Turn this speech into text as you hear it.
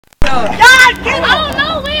y'all. God, get I don't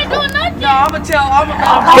know. We ain't doing nothing. No, I'm gonna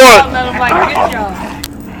let them like get y'all.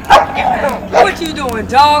 What you doing?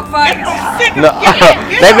 Dog fights? No,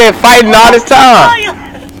 they've been fighting all this time.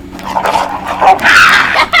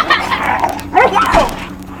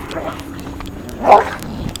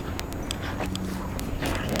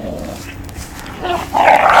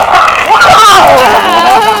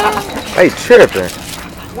 They tripping.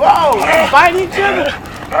 Whoa, they fight each other.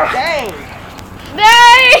 Dang.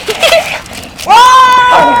 Dang.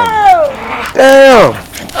 Whoa! Damn.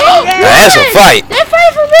 Oh, That's a fight. they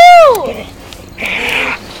fight for real.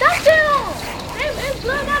 Stop them. It's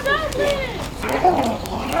blood, my dog bleeding.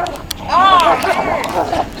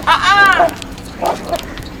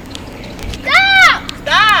 Stop.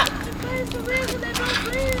 Stop! They fight for real, but they don't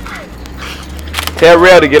bleeding. Tell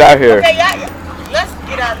Real to get out here. Okay, yeah. Let's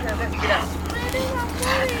get out of here. Let's get out. Man, they not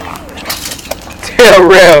bleeding. Tell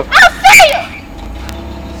Real. I failed.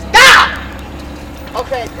 Stop!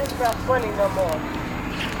 Okay, this is not funny no more.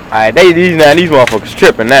 Alright, these motherfuckers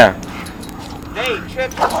tripping now. They ain't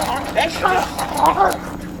tripping. That shit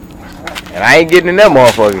And I ain't getting in that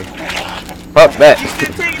motherfucker. Fuck that. is... You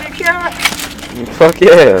still taking the camera? Fuck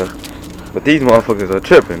yeah. But these motherfuckers are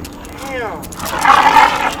tripping. Damn.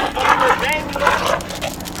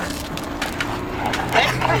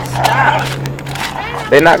 Stop.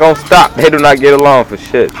 They not gonna stop. They do not get along for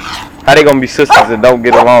shit. How they gonna be sisters and don't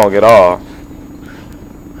get along at all?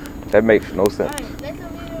 That makes no sense.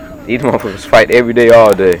 These motherfuckers fight every day,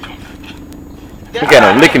 all day. Look at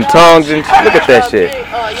them licking tongues and shit. Look at that shit.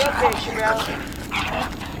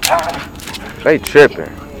 They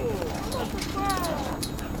tripping.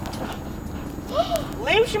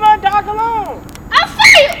 Leave my dog alone. I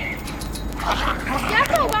failed. Yeah,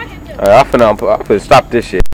 I go back into it. I'm finna stop this shit.